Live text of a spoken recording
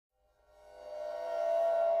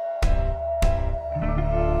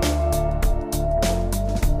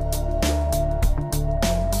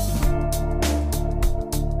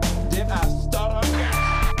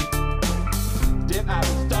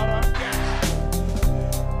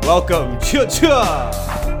Welcome, welcome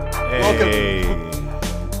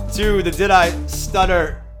to the Did I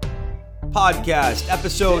Stutter podcast,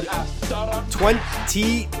 episode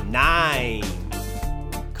 29.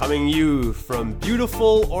 Coming you from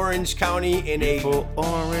beautiful Orange County in beautiful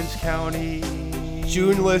Orange County.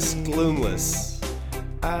 Juneless, gloomless.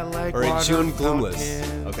 I like or a June gloomless.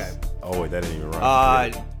 fountains. Okay. Oh, wait, that didn't even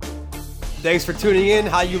rhyme. Thanks for tuning in.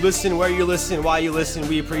 How you listen, where you listen, why you listen.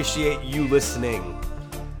 We appreciate you listening.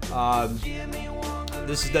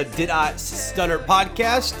 This is the Did I Stutter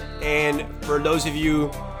podcast, and for those of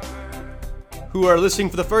you who are listening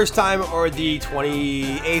for the first time or the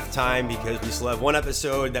 28th time, because we still have one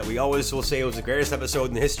episode that we always will say was the greatest episode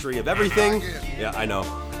in the history of everything. Yeah, I know.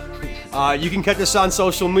 You can catch us on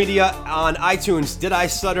social media on iTunes, Did I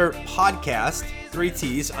Stutter Podcast, 3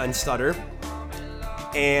 T's on Stutter,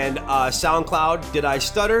 and SoundCloud, Did I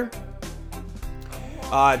Stutter,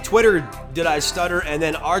 Twitter, Did I Stutter, and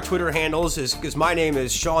then our Twitter handles is, because my name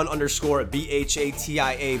is Sean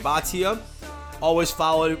 _BHATIA Bhatia. Always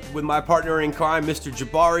followed with my partner in crime, Mr.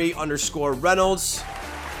 Jabari _Reynolds.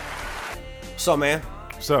 What's up, man?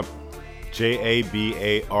 What's up?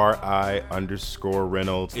 JABARI _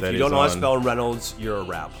 Reynolds. If you don't know how to spell Reynolds, you're a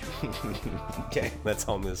rap. Okay, that's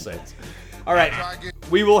all I'm going to say. All right,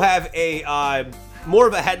 we will have a more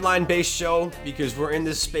of a headline-based show because we're in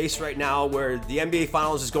this space right now where the NBA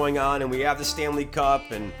Finals is going on and we have the Stanley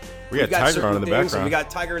Cup and we got Tiger on in the background. And we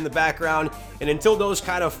got Tiger in the background, and until those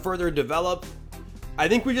kind of further develop, I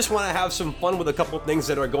think we just want to have some fun with a couple of things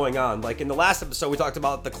that are going on. Like in the last episode, we talked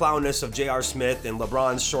about the clownness of J.R. Smith and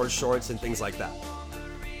LeBron's short shorts and things like that.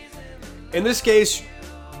 In this case,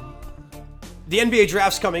 the NBA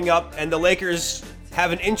draft's coming up, and the Lakers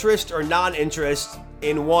have an interest or non-interest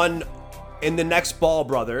in the next Ball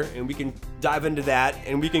brother, and we can dive into that,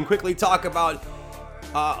 and we can quickly talk about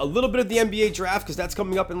a little bit of the NBA draft because that's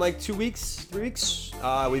coming up in like 3 weeks.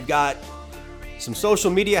 We've got some social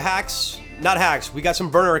media hacks. Not hacks. We got some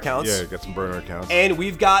burner accounts. Yeah, got some burner accounts. And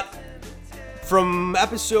we've got, from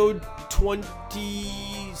episode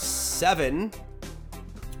 27,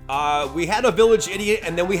 we had a village idiot,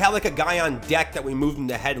 and then we had like a guy on deck that we moved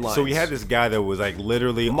into headlines. So we had this guy that was like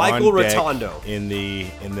literally Michael on deck Rotondo in the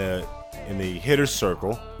hitter's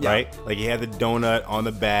circle, right? Like he had the donut on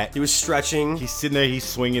the bat. He was stretching. He's sitting there, he's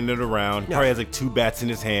swinging it around. He probably has like 2 bats in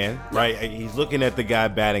his hand, right? He's looking at the guy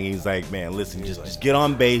batting. He's like, man, listen, just get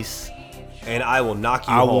on base. And I will knock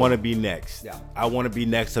you I home. want to be next. Yeah. I want to be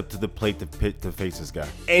next up to the plate to face this guy.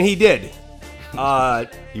 And he did.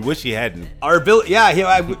 He wished he hadn't.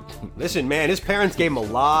 Listen, man, his parents gave him a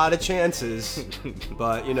lot of chances,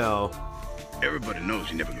 but Everybody knows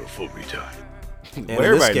you never go full retard. Well,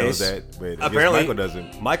 everybody knows that. But apparently Michael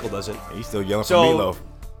doesn't. Michael doesn't. He's still yelling for Meatloaf.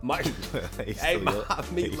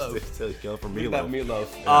 Meatloaf. He's still yelling for Look at that Meatloaf.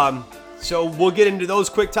 Meatloaf. Yeah. So we'll get into those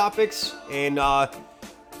quick topics, and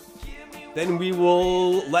then we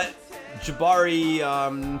will let Jabari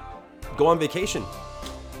go on vacation.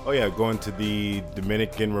 Oh yeah, going to the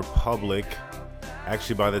Dominican Republic.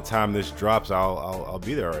 Actually, by the time this drops, I'll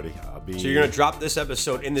be there already. So you're gonna drop this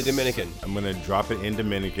episode in the Dominican? I'm gonna drop it in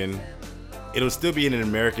Dominican. It'll still be an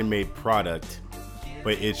American-made product,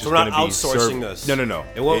 but it's just so we're not gonna be outsourcing this. No.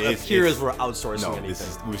 It won't appear as we're outsourcing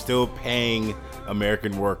anything. We're still paying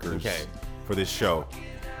American workers Okay. for this show.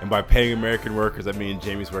 And by paying American workers, I mean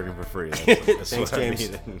Jamie's working for free. That's Thanks, what James.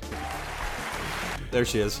 I mean. There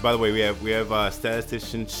she is. By the way, we have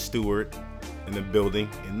statistician Stewart in the building.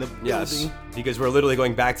 Yes, because we're literally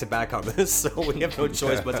going back to back on this, so we have no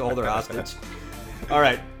choice but to hold her hostage. All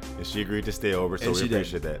right. And she agreed to stay over, so And we she did.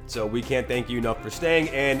 appreciate that. So we can't thank you enough for staying,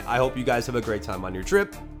 and I hope you guys have a great time on your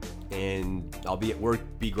trip. And I'll be at work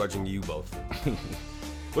begrudging you both,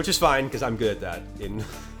 which is fine because I'm good at that. And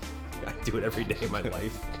I do it every day of my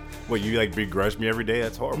life. What, you like begrudge me every day?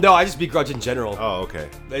 That's horrible. No, I just begrudge in general. Oh, okay.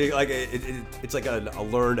 It's like a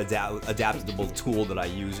learned adaptable tool that I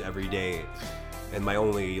use every day, and my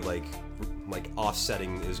only like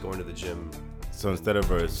offsetting is going to the gym. So instead of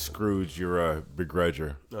a Scrooge, you're a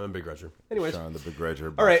begrudger. I'm a begrudger. Anyways, Sean the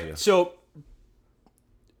begrudger. all right. So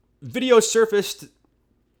video surfaced.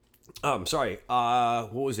 Sorry.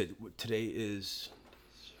 What was it? Today is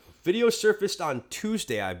video surfaced on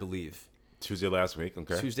Tuesday, I believe. Tuesday last week.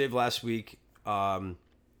 Okay. Tuesday of last week. I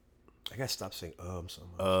gotta stop saying so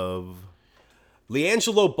much.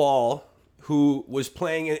 LiAngelo Ball, who was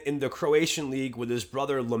playing in the Croatian league with his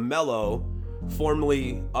brother LaMelo,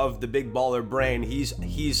 formerly of the Big Baller Brain.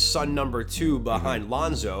 He's son number 2 behind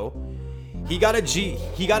Lonzo. He got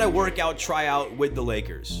a workout tryout with the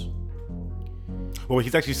Lakers. Well,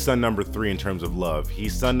 he's actually son number 3 in terms of love.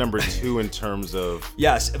 He's son number 2 in terms of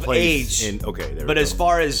Yes, of age. But as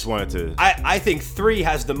far as just wanted to, I think 3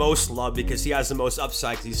 has the most love because he has the most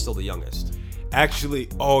upside because he's still the youngest. actually,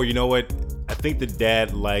 you know what? I think the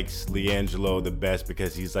dad likes LiAngelo the best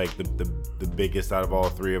because he's like the biggest out of all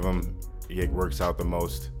 3 of them. He works out the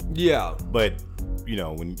most. Yeah, But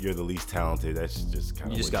when you're the least talented, that's just kind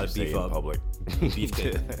of You just what gotta you beef say up. in public.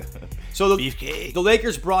 beefcake. So the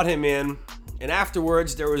Lakers brought him in, and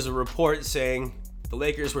afterwards there was a report saying the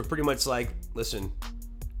Lakers were pretty much like, listen,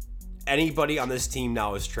 anybody on this team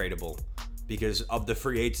now is tradable because of the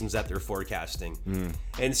free agents that they're forecasting.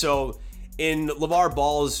 And so in LeVar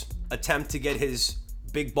Ball's attempt to get his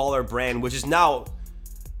big baller brand, which is now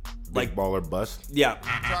Big baller bust. yeah,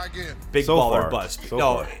 Try again. big So baller far. bust. So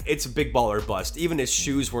No, far. it's a big baller bust. Even his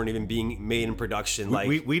shoes weren't even being made in production. Like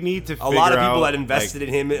We need to a figure lot of people out, had invested in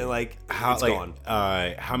him, and like how it's gone.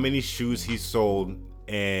 how many shoes he sold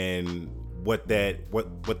and what that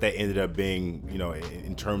ended up being,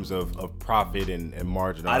 in terms of profit and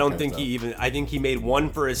margin. I don't think I think he made one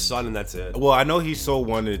for his son, and that's it. Well, I know he sold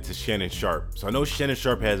one to Shannon Sharp, so I know Shannon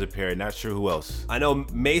Sharp has a pair. Not sure who else. I know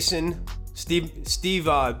Steve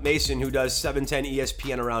Mason, who does 710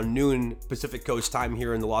 ESPN around noon Pacific Coast time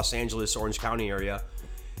here in the Los Angeles, Orange County area.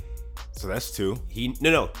 So that's 2. He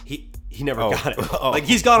never got it. Oh. Like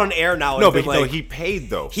he's gone on air now. No, and but been like, he paid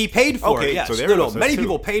though. he paid for Okay, it. Yes, so there we go. So many that's 2.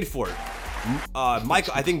 people paid for it.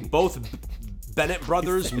 Michael, I think both Bennett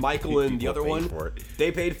brothers, Michael and the People other paid one, for it.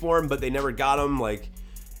 they paid for him, but they never got him. Like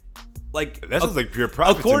That sounds like pure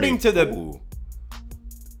profit. according to to me. the- Ooh.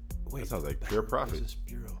 Wait, that sounds like pure profit.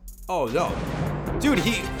 Oh no, dude,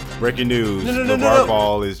 Breaking news: No. LeVar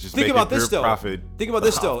Ball is just Think making about pure this though. profit. Think about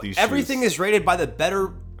this off though. these Everything shoes. is rated by the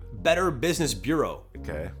Better Business Bureau.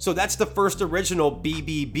 Okay. So that's the first original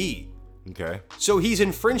BBB. Okay. So he's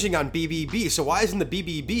infringing on BBB. So why isn't the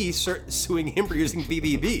BBB suing him for using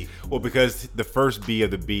BBB? Well, because the first B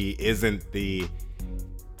of the B isn't the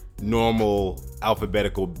normal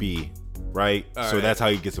alphabetical B, right? So right. that's how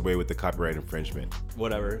he gets away with the copyright infringement.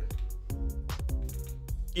 Whatever.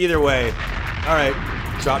 Either way, all right.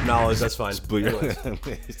 Drop knowledge. That's fine. Anyways.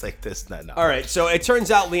 It's like that's not. All right. So it turns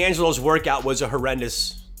out LiAngelo's workout was a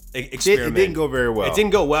horrendous experiment. It didn't go very well. It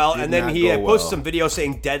didn't go well, Did and then not he go had posted well. some video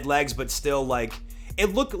saying dead legs, but still like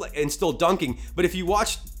it looked like, and still dunking. But if you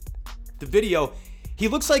watch the video, he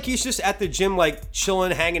looks like he's just at the gym, like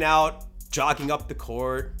chilling, hanging out, jogging up the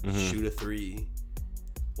court, shoot a 3,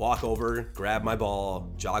 walk over, grab my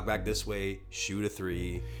ball, jog back this way, shoot a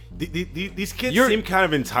 3. These kids You're- seem kind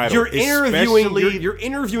of entitled. You're interviewing. especially- You're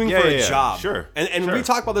interviewing Yeah, for a yeah, job. sure, And sure. we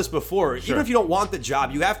talked about this before. Sure. Even if you don't want the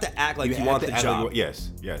job, you have to act like you have want to the act like job. what- yes.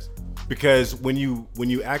 Because when you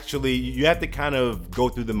actually, you have to kind of go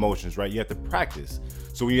through the motions, right? You have to practice.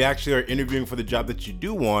 So when you actually are interviewing for the job that you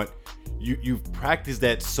do want, you've practiced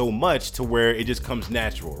that so much to where it just comes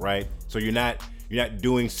natural, right? So you're not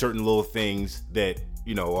doing certain little things that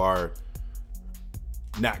are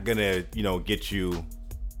not gonna get you.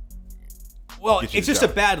 Well, Get you it's the just a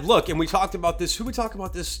job. bad look, and we talked about this. Who we talked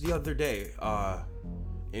about this the other day? Oh,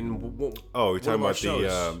 you're talking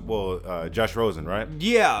about Josh Rosen, right?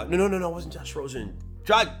 Yeah, no, it wasn't Josh Rosen.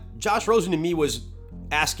 Josh Rosen to me was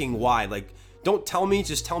asking why. Like, don't tell me,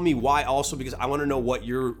 just tell me why. Also, because I want to know what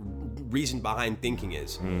your reason behind thinking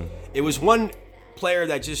is. It was one player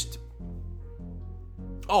that just.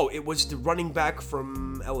 Oh, it was the running back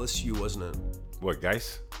from LSU, wasn't it? What,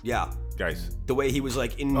 guys? Yeah. Guys. The way he was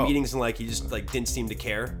like in meetings and like he just like didn't seem to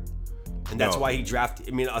care, and that's No. why he drafted.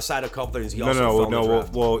 I mean, aside a couple things, he also fell in the No.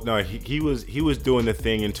 draft. Well, he was doing the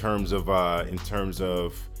thing in terms of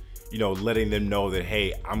letting them know that,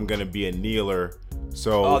 hey, I'm gonna be a kneeler.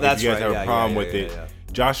 So if that's you guys right. have a problem with it,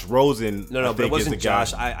 Josh Rosen. No, I but it think, is wasn't the guy-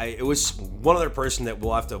 Josh. It was one other person that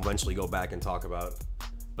we'll have to eventually go back and talk about.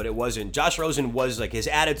 But it wasn't. Josh Rosen was like his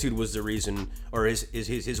attitude was the reason, or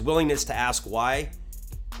his willingness to ask why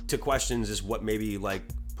to questions is what maybe like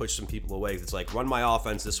pushed some people away. It's like run my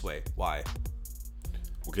offense this way. Why?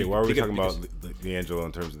 Okay, why are we Because- talking about LiAngelo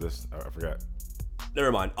in terms of this? I forgot.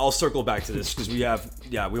 Never mind. I'll circle back to this because we went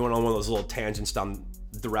on one of those little tangents down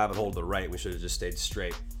the rabbit hole to the right. We should have just stayed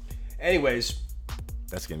straight. Anyways,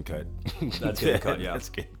 That's getting cut. That's getting cut, yeah. That's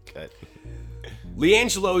getting cut.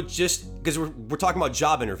 LiAngelo just because we're talking about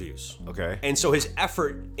job interviews. Okay. And so his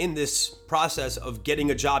effort in this process of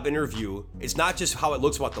getting a job interview, it's not just how it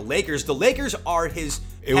looks about the Lakers. The Lakers are his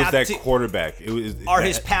It was path that to- quarterback. It was are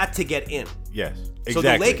his path to get in. Yes, exactly. So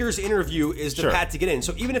the Lakers interview is the Sure. path to get in.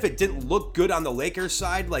 So even if it didn't look good on the Lakers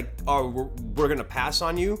side, like, oh, we're gonna pass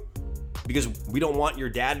on you because we don't want your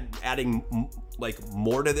dad adding like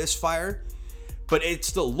more to this fire. but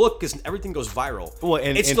it's the look because everything goes viral. Well,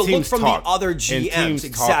 and it's and the look teams from talk. the other GMs. And teams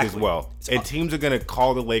exactly. talk as well. And teams are going to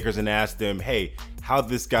call the Lakers and ask them, hey, how'd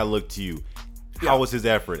this guy look to you? How was his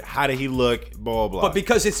effort? How did he look? Blah, blah. But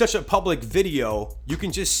because it's such a public video, you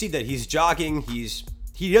can just see that he's jogging.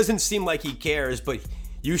 He doesn't seem like he cares, but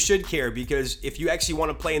you should care because if you actually want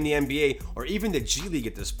to play in the NBA or even the G League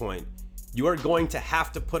at this point, you are going to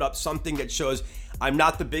have to put up something that shows I'm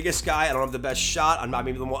not the biggest guy, I don't have the best shot, I'm not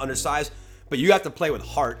maybe the more undersized, but you have to play with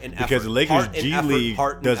heart and effort. Because the Lakers G League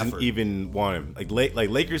doesn't effort. even want him. Like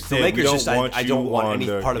Lakers said, Lakers we don't just want I you don't want on any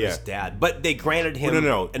the, part of his dad. But they granted him an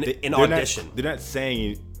they're audition. They're not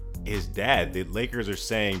saying his dad. The Lakers are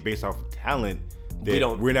saying based off of talent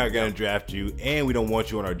that we're not going to draft you and we don't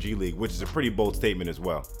want you on our G League, which is a pretty bold statement as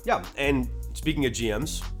well. Yeah, and speaking of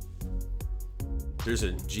GMs, there's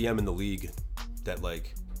a GM in the league that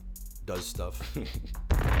like does stuff.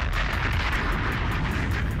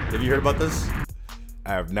 Have you heard about this?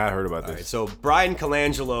 I have not heard about this. All right, so Brian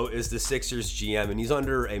Colangelo is the Sixers GM, and he's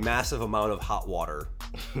under a massive amount of hot water.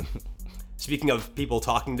 Speaking of people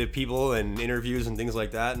talking to people and interviews and things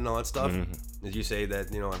like that and all that stuff, as you say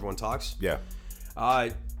that everyone talks. Yeah.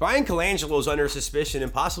 Brian Colangelo is under suspicion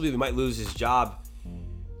and possibly might lose his job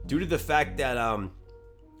due to the fact that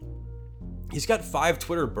he's got 5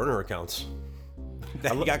 Twitter burner accounts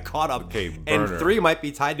that he got caught up, and 3 might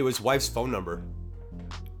be tied to his wife's phone number.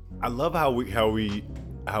 I love how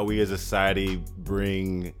we as a society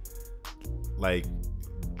bring like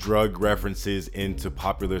drug references into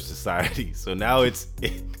popular society. So now it's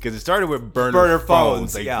because it started with burner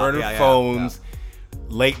phones, like burner phones,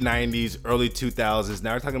 late 90s, early 2000s.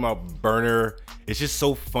 Now we're talking about burner. It's just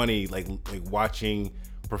so funny, like watching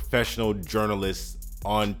professional journalists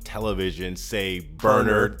on television say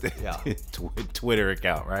burner Twitter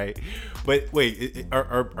account, right? But wait,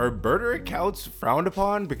 are burner accounts frowned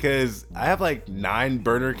upon? Because I have like 9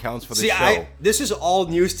 burner accounts for the show. This is all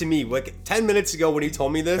news to me. Like 10 minutes ago when you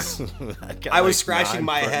told me this, I was scratching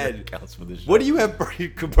my head. What do you have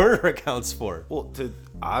burner accounts for? Well,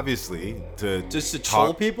 obviously just to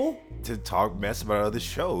troll people, to talk mess about other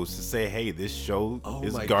shows, to say, hey, this show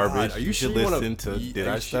is garbage. Are you should sure listen to Did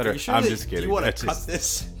I Stutter? I'm just kidding. You want to cut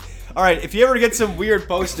this? All right, if you ever get some weird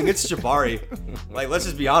posting, it's Jabari. Like, let's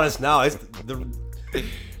just be honest now. You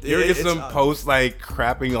ever get some posts like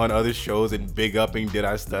crapping on other shows and big upping Did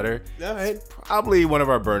I Stutter? All right. Probably one of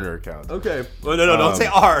our burner accounts. Okay. Well, no, don't say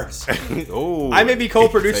ours. I may be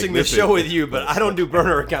co-producing this show with you, but I don't do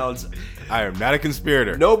burner accounts. I am not a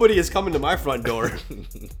conspirator. Nobody is coming to my front door.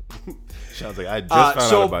 Sounds like I just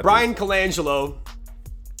found out about Brian Colangelo,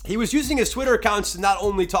 he was using his Twitter accounts to not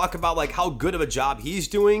only talk about like how good of a job he's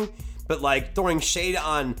doing, but like throwing shade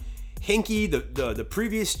on Hinkie, the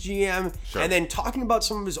previous GM, and then talking about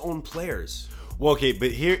some of his own players. Well, okay,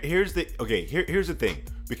 but here's the thing,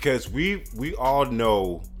 because we all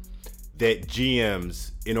know that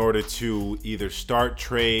GMs, in order to either start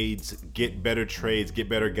trades, get better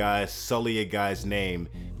guys, sully a guy's name,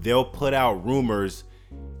 they'll put out rumors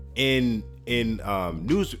in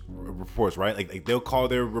news reports, right? Like they'll call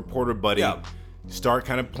their reporter buddy, start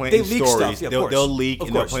kind of planting stories. They'll leak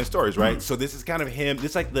and they're playing stories, right? So this is kind of him.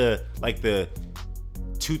 This is like the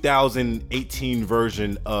 2018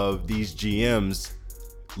 version of these GMs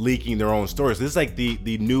leaking their own stories. This is like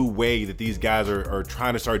the new way that these guys are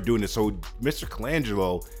trying to start doing this. So Mr.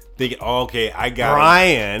 Colangelo thinking, oh, okay, I got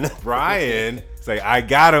Brian. It's like, I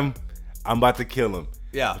got him. I'm about to kill him.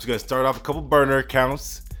 Yeah. I'm just gonna start off a couple burner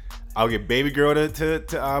accounts. I'll get baby girl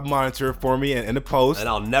to monitor it for me and the post. And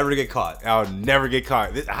I'll never get caught.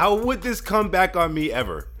 How would this come back on me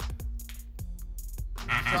ever?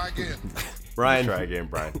 Try again. Brian. Try again,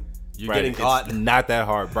 Brian. You're getting caught. It's not that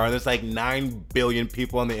hard, Brian. There's like 9 billion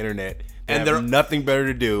people on the internet and have nothing better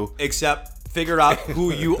to do except figure out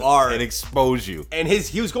who you are and expose you. And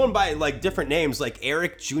he was going by like different names, like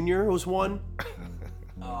Eric Jr. was one.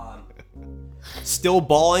 Still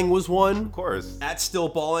Balling was one. Of course. At Still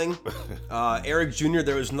Balling. Eric Jr.,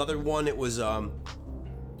 there was another one. It was, where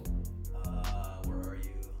are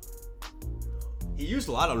you? He used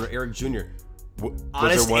a lot on Eric Jr.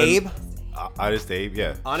 Honest Abe? Honest Abe,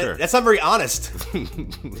 yeah. Sure. That's not very honest.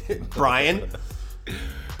 Brian.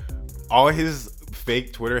 All his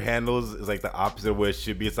fake Twitter handles is like the opposite of what it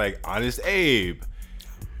should be. It's like Honest Abe.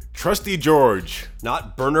 Trusty George.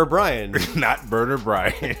 Not Burner Brian. Not Burner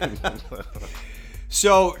Brian.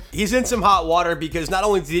 So he's in some hot water because not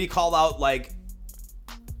only did he call out like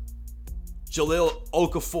Jahlil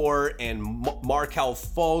Okafor and Markelle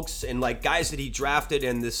Fultz and like guys that he drafted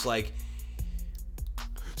in this like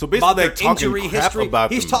so basically their talking injury crap history.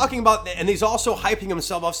 About he's them. talking about, and he's also hyping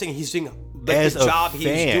himself up, saying he's doing like as the job a he's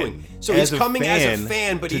fan, doing. So he's coming as a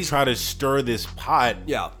fan, but to he's try to stir this pot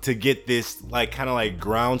Yeah. to get this like kind of like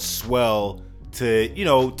groundswell to, you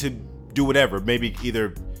know, to do whatever. Maybe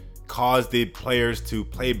either cause the players to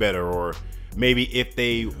play better, or maybe if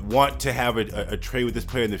they want to have a trade with this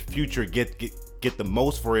player in the future, get the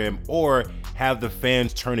most for him, or have the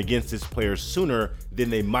fans turn against this player sooner than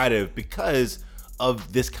they might have because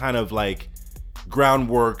of this kind of like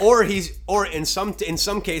groundwork. or in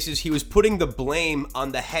some cases he was putting the blame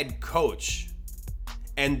on the head coach.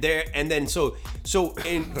 And then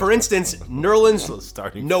for instance, Nerlens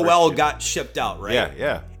starting Noel friction. got shipped out, right?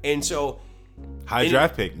 Yeah. And so High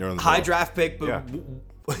draft pick, Nerlens high Noel. draft pick, but Yeah.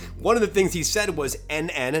 one of the things he said was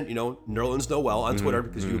NN, you know, Nerlens Noel on Twitter,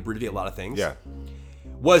 because you abbreviate a lot of things. Yeah.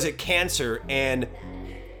 Was it cancer? And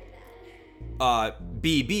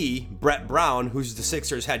BB, Brett Brown, who's the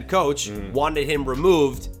Sixers head coach, wanted him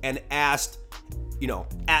removed and asked, you know,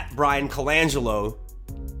 at Brian Colangelo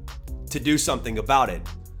to do something about it.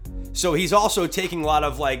 So he's also taking a lot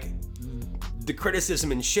of like the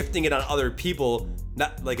criticism and shifting it on other people,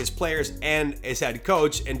 not like his players and his head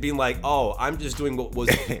coach, and being like, "Oh, I'm just doing what was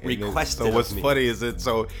requested." So what's of me. funny is that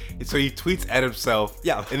so he tweets at himself.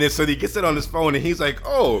 Yeah. And then so he gets it on his phone and he's like,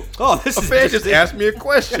 Oh, this a is fan just interesting. asked me a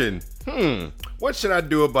question. What should I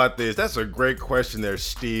do about this? That's a great question there,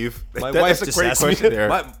 Steve. My That's wife a just great asked me. question there.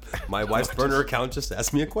 My wife's burner account just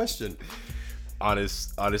asked me a question.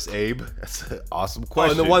 Honest Abe. That's an awesome Oh,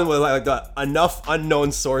 question. and the one with like enough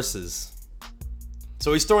unknown sources.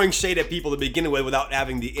 So he's throwing shade at people to begin with without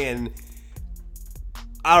having the in.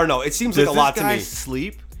 I don't know. It seems Does like a lot this to guy me.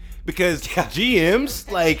 sleep? Because GMs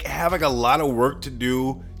like have like a lot of work to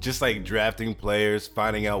do, just like drafting players,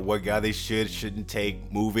 finding out what guy they shouldn't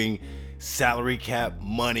take, moving salary cap,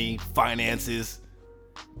 money, finances.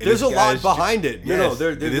 And There's a this lot guy's behind it. Yes,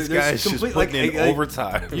 This this guy's just putting in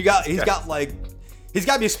overtime. He's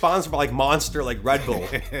got to be sponsored by like Monster, like Red Bull.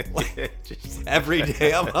 Every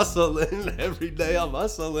day I'm hustling. Every day I'm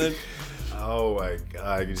hustling. Oh my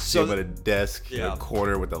god! You can see So- him at a desk in Yeah. a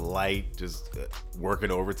corner with a light, just working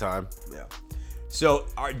overtime. Yeah. So,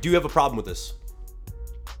 do you have a problem with this?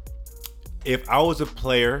 If I was a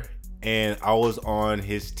player and I was on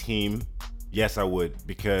his team, yes, I would,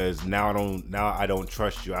 because now I don't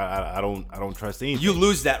trust you. I don't trust anything. You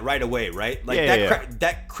lose that right away, right? Like Yeah,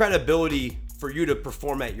 that credibility for you to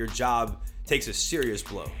perform at your job takes a serious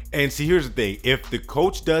blow. And see, here's the thing: if the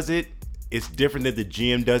coach does it, it's different than the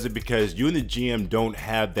GM does it, because you and the GM don't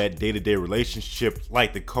have that day-to-day relationship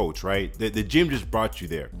like the coach, right? The GM just brought you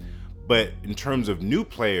there. But in terms of new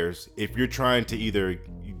players, if you're trying to either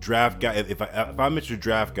draft guy, if I'm Mr.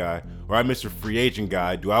 Draft Guy or I'm Mr. Free Agent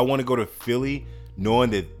Guy, do I want to go to Philly knowing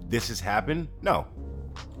that this has happened? No.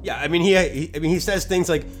 Yeah, I mean he says things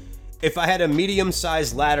like, if I had a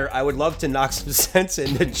medium-sized ladder, I would love to knock some sense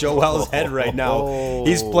into Joel's head right now.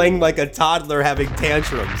 He's playing like a toddler having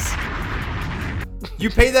tantrums. You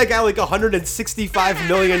pay that guy like $165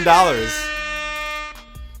 million. That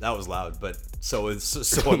was loud, but so are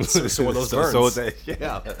those burns. So is that,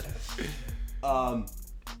 Yeah.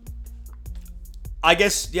 I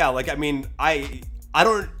guess, yeah, like, I mean, I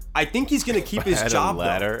think he's going to keep his had a job, though.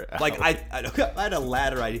 ladder. Like, I had a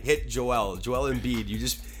ladder, I'd hit Joel Embiid. You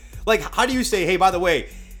just, like, how do you say, hey, by the way,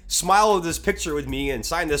 smile at this picture with me and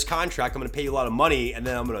sign this contract, I'm going to pay you a lot of money, and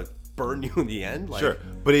then I'm going to burn you in the end? Like, sure,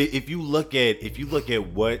 but if you look at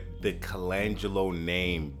what the Colangelo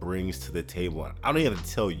name brings to the table, I don't even have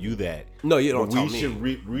to tell you that. No, you don't But tell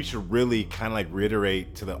we should really kind of like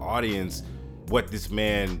reiterate to the audience what this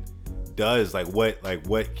man does, like what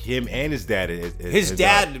him and his dad is. His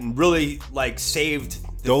dad really, like, saved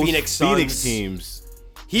the those Phoenix Suns. teams,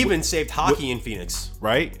 He even saved hockey in Phoenix.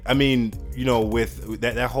 right? I mean, you know, with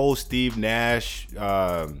that whole Steve Nash,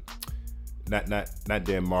 not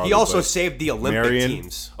Dan Marley. He also but saved the Olympic Marion.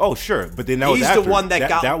 teams. Oh, sure, but then that was He's after. the one that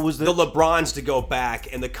got that was the LeBrons to go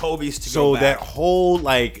back and the Kobe's to So go that back. whole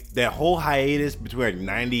hiatus between like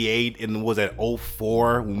 98 and was that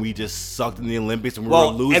 04 when we just sucked in the Olympics and we were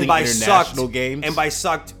losing and by international sucked, games. And by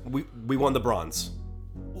sucked, we won the bronze.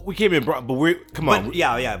 we came in, but we're come on.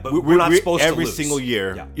 But but we're not supposed to every lose. single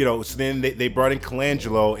year. Yeah. You know, so then they brought in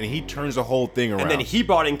Colangelo and he turns the whole thing around. And then he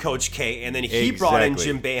brought in Coach K, and then he brought in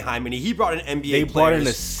Jim Boeheim, and he brought in NBA they players. brought in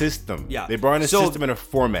a system. Yeah. They brought in a So- system and a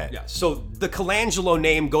format. Yeah, so the Colangelo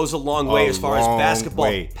name goes a long way as far as long basketball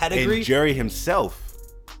way. pedigree. And Jerry himself.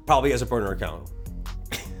 Probably has a burner account.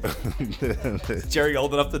 Jerry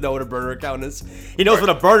old enough to know what a burner account is. He knows what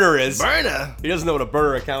a burner is. Burner. He doesn't know what a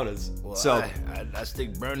burner account is. So I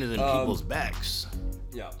stick burners in people's backs.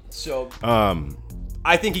 yeah, so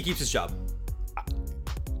I think he keeps his job.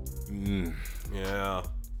 Yeah.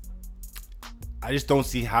 I just don't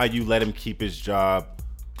see how you let him keep his job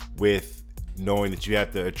with knowing that you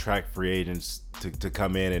have to attract free agents to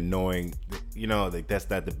come in and knowing that, like that's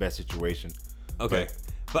not the best situation. Okay.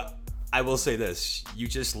 But I will say this. You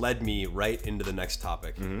just led me right into the next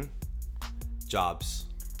topic. Jobs.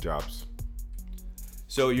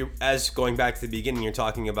 So as going back to the beginning, you're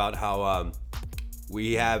talking about how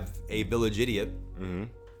we have a village idiot. And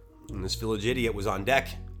this village idiot was on deck.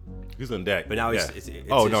 He's on deck. But now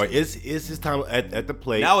it's his time at the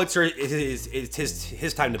plate. Now it's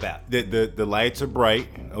his time to bat. The lights are bright.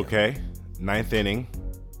 Okay. 9th inning.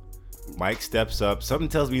 Mike steps up. Something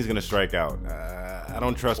tells me he's going to strike out. I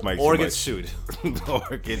don't trust Mike. Or get sued.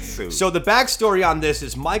 Or get sued. So the backstory on this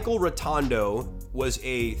is Michael Rotondo was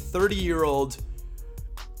a 30-year-old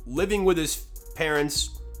living with his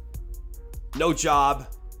parents, no job,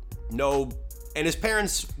 and his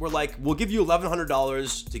parents were like, we'll give you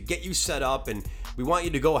 $1,100 to get you set up, and we want you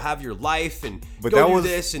to go have your life and but go that do was,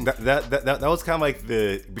 this. And that was kind of like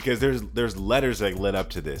because there's letters that led up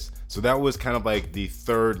to this. So that was kind of like the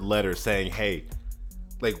third letter saying, hey,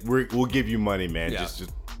 like we'll give you money, man. Yeah.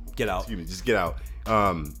 Just get out. Just get out.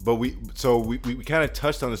 But we kind of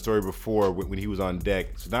touched on the story before when he was on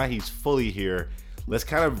deck. So now he's fully here. Let's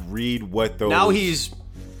kind of read what those. Now he's.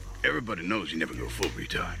 Everybody knows you never go full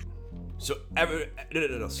retard. So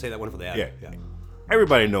no, say that one for the ad. Yeah.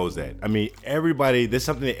 Everybody knows that. I mean, everybody. There's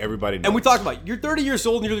something that everybody knows. And we talked about, you're 30 years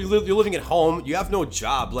old and you're living at home. You have no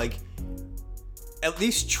job. Like, at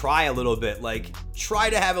least try a little bit. Like, try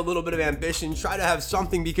to have a little bit of ambition. Try to have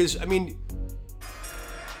something because, I mean,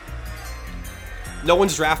 no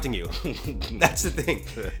one's drafting you. That's the thing,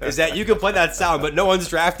 is that you can play that sound, but no one's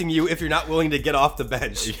drafting you if you're not willing to get off the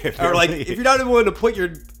bench. Or, like, if you're not even willing to put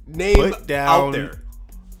your name out there.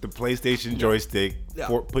 The PlayStation joystick. Yeah.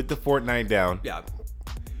 Put the Fortnite down. Yeah.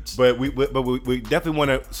 But we definitely want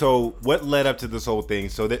to. So what led up to this whole thing?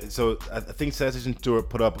 So I think Session Stewart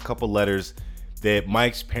put up a couple letters that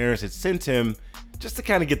Mike's parents had sent him just to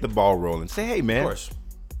kind of get the ball rolling. Say, hey man, Of course.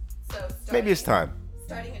 So maybe it's time.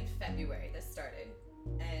 Starting in February, this started,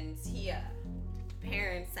 and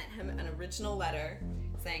parents sent him an original letter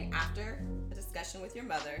saying, after a discussion with your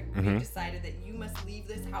mother, you decided that you must leave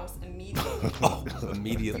this house immediately.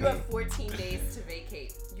 Immediately. You have 14 days to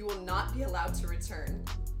vacate. You will not be allowed to return.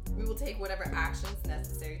 We will take whatever actions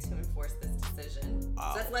necessary to enforce this decision.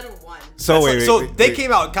 Wow. So that's letter one. So They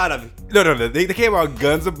came out kind of. No. They came out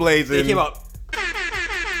guns a-blazing. They came out.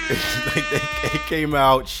 They came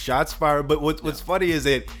out shots fired. But what's funny is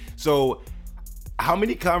that how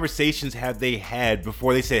many conversations have they had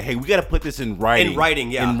before they said, hey, we got to put this in writing? In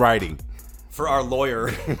writing, yeah. In writing. For our lawyer.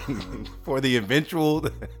 For the eventual.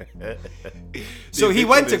 So he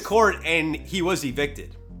went to court and he was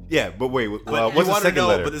evicted. Yeah, but wait. But What's the second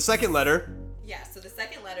letter? But the second letter. Yeah, so the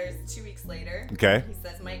second letter is 2 weeks later. Okay. He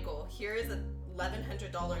says, Michael, here is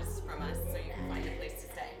 $1,100 from us so you can find a place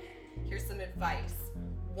to stay. Here's some advice.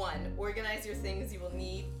 1, organize your things you will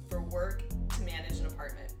need for work to manage an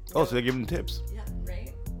apartment. Oh, so they give him tips. Yeah,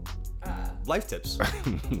 right? Life tips. So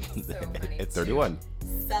funny. At 31.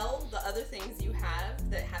 2, sell the other things you have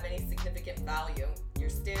that have any significant value. Your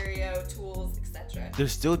stereo, tools, etc. They're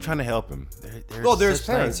still trying to help him. There's his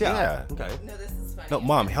parents, yeah. Okay. No, this is funny. No,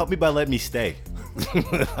 Mom, help me by letting me stay.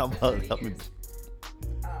 How about 30 help me? years.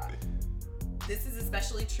 This is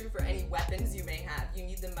especially true for any weapons you may have. You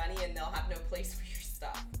need the money and they'll have no place for your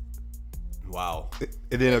stuff. Wow.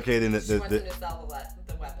 And then She wants him to sell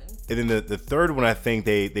the weapons. and then the third one, I think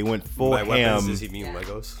they went full By ham. weapons, does he mean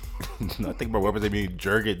Legos? No, I think by weapons they mean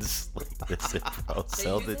Jergens. Listen, bro,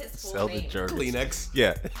 sell use the his full name. Jergens. Kleenex.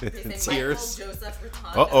 Yeah. They say Tears. Michael Joseph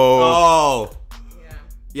Rotondo. Oh. Yeah.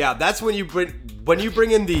 Yeah, that's when you bring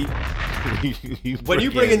in the when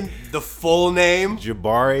you bring in the full name.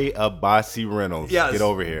 Jabari Abbasi Reynolds. Yes. Get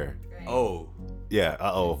over here. Right. Oh, Yeah.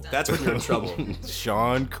 that's when you're in trouble.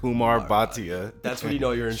 Sean Kumar Bhatia. That's when you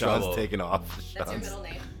know you're in Sean's trouble. taking off. That's your Sean's- middle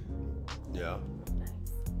name? Yeah, Nice.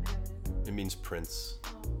 I never knew. it means prince.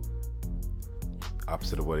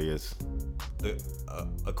 Opposite of what he is.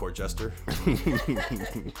 A court jester. So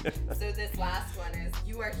this last one is,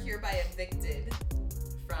 you are hereby evicted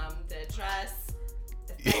from the address.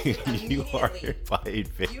 You are Immediately. hereby You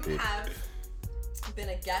evicted. have been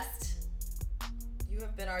a guest. You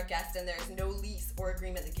have been our guest, and there is no lease or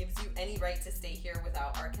agreement that gives you any right to stay here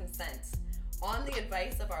without our consent. On the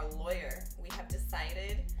advice of our lawyer, we have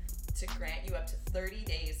decided to grant you up to 30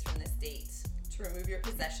 days from this date to remove your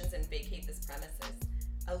possessions and vacate this premises.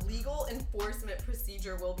 A legal enforcement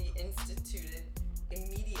procedure will be instituted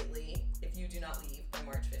immediately if you do not leave by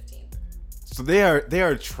March 15th. So they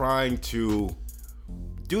are trying to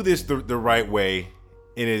do this the right way,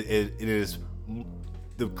 and it is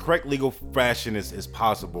the correct legal fashion as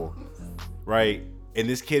possible, right? And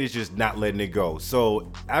this kid is just not letting it go.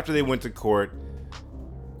 So after they went to court,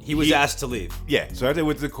 he was asked to leave. Yeah. So after they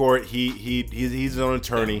went to court, he's his own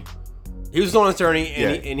attorney. He was his own attorney,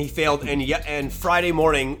 and he failed. And Friday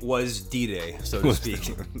morning was D-Day, so to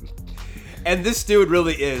speak. And this dude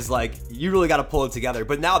really is like, you really got to pull it together.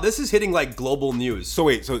 But now this is hitting like global news. So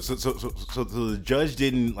wait, so the judge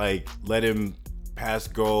didn't like let him pass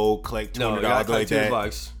go, collect $200 like that,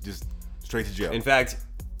 $200. just straight to jail. In fact,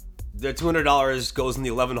 the $200 goes in the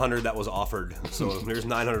 $1,100 that was offered. So there's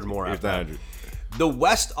 $900 more after that. The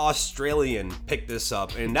West Australian picked this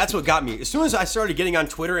up, and that's what got me. As soon as I started getting on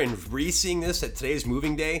Twitter and re-seeing this at today's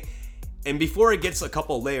moving day, and before it gets a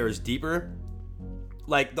couple layers deeper,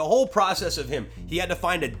 like the whole process of him, he had to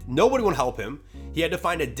find nobody would help him. He had to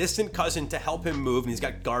find a distant cousin to help him move, and he's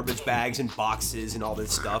got garbage bags and boxes and all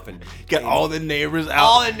this stuff, and get all the neighbors out.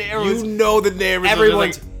 All the neighbors, you know, the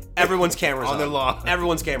neighbors. Everyone's cameras on. Their lawn.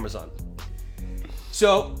 Everyone's cameras on.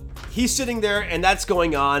 So he's sitting there, and that's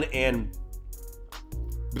going on, and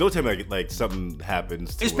but don't tell me like something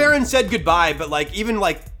happens to his him. parents said goodbye, but like even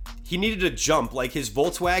like he needed to jump, like his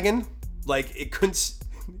Volkswagen, like it couldn't.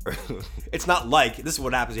 It's not like this is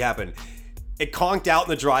what happened. It conked out in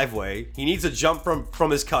the driveway. He needs to jump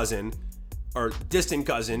from his cousin or distant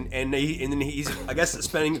cousin, and then he's I guess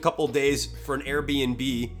spending a couple of days for an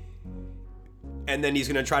Airbnb, and then he's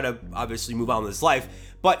gonna try to obviously move on with his life.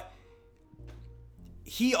 But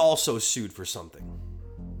he also sued for something.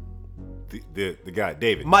 The guy,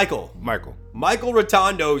 David. Michael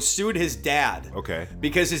Rotondo sued his dad. Okay.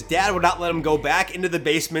 Because his dad would not let him go back into the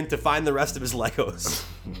basement to find the rest of his Legos.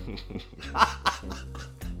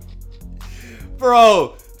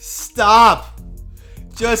 Bro, stop.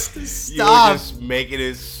 Just stop. You're just making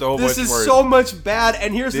it so much worse. This is so much bad.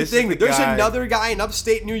 And here's the thing. There's another guy in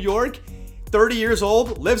upstate New York, 30 years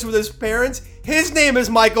old, lives with his parents. His name is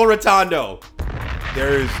Michael Rotondo.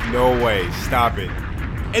 There is no way. Stop it.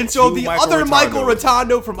 And so the other Michael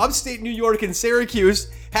Rotondo from upstate New York and Syracuse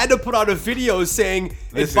had to put out a video saying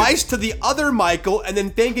advice to the other Michael and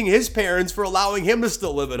then thanking his parents for allowing him to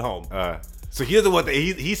still live at home. So he doesn't want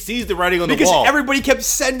he sees the writing on the wall. Because everybody kept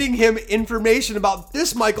sending him information about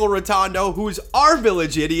this Michael Rotondo, who's our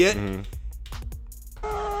village idiot. Mm-hmm.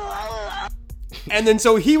 And then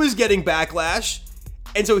so he was getting backlash.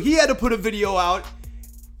 And so he had to put a video out.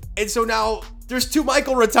 And so now there's two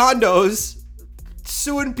Michael Rotondos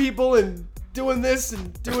suing people and doing this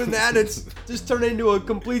and doing that. It's just turned into a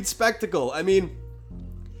complete spectacle. I mean,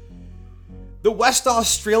 the West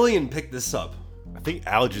Australian picked this up. I think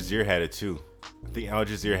Al Jazeera had it too. I think Al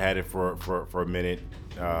Jazeera had it for a minute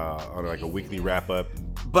on like a weekly wrap up.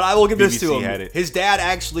 But I will give this to BBC him. had it. His dad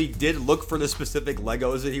actually did look for the specific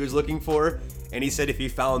Legos that he was looking for, and he said if he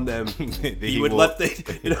found them, he would let the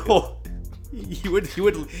he would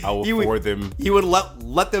I will forward them. He would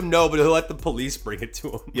let them know, but he'll let the police bring it to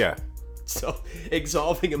him. Yeah. So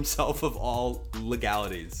absolving himself of all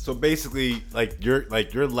legalities. So basically, like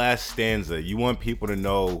your last stanza, you want people to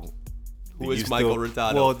know who is Michael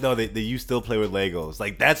Rotondo. Well, no, that you still play with Legos.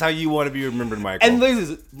 Like that's how you want to be remembered, Michael. And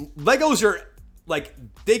Legos are like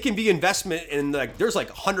they can be investment in like there's like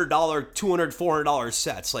 $100, $200, $400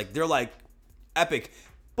 sets. Like they're like epic.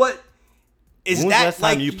 But is when was that the last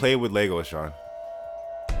time like you played with Legos, Sean?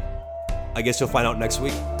 I guess you'll find out next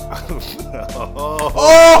week.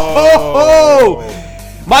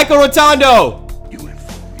 Michael Rotondo! You went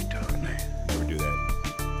full retard, man. Never do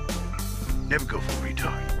that. Never go full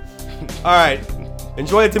retard. Alright.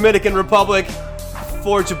 Enjoy the Dominican Republic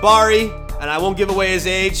for Jabari. And I won't give away his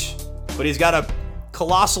age, but he's got a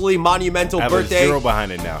colossally monumental birthday. I have a 0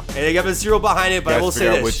 behind it now. And they have a 0 behind it, but I will say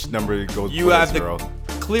this. Which number goes you have the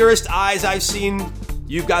clearest eyes I've seen.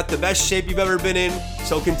 You've got the best shape you've ever been in.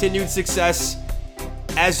 So continued success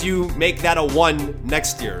as you make that a 1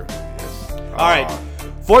 next year. Yes. All right.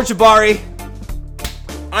 For Jabari,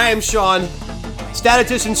 I am Sean.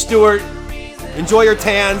 Statistician Stewart. Enjoy your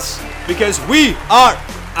tans because we are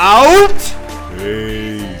out. Peace.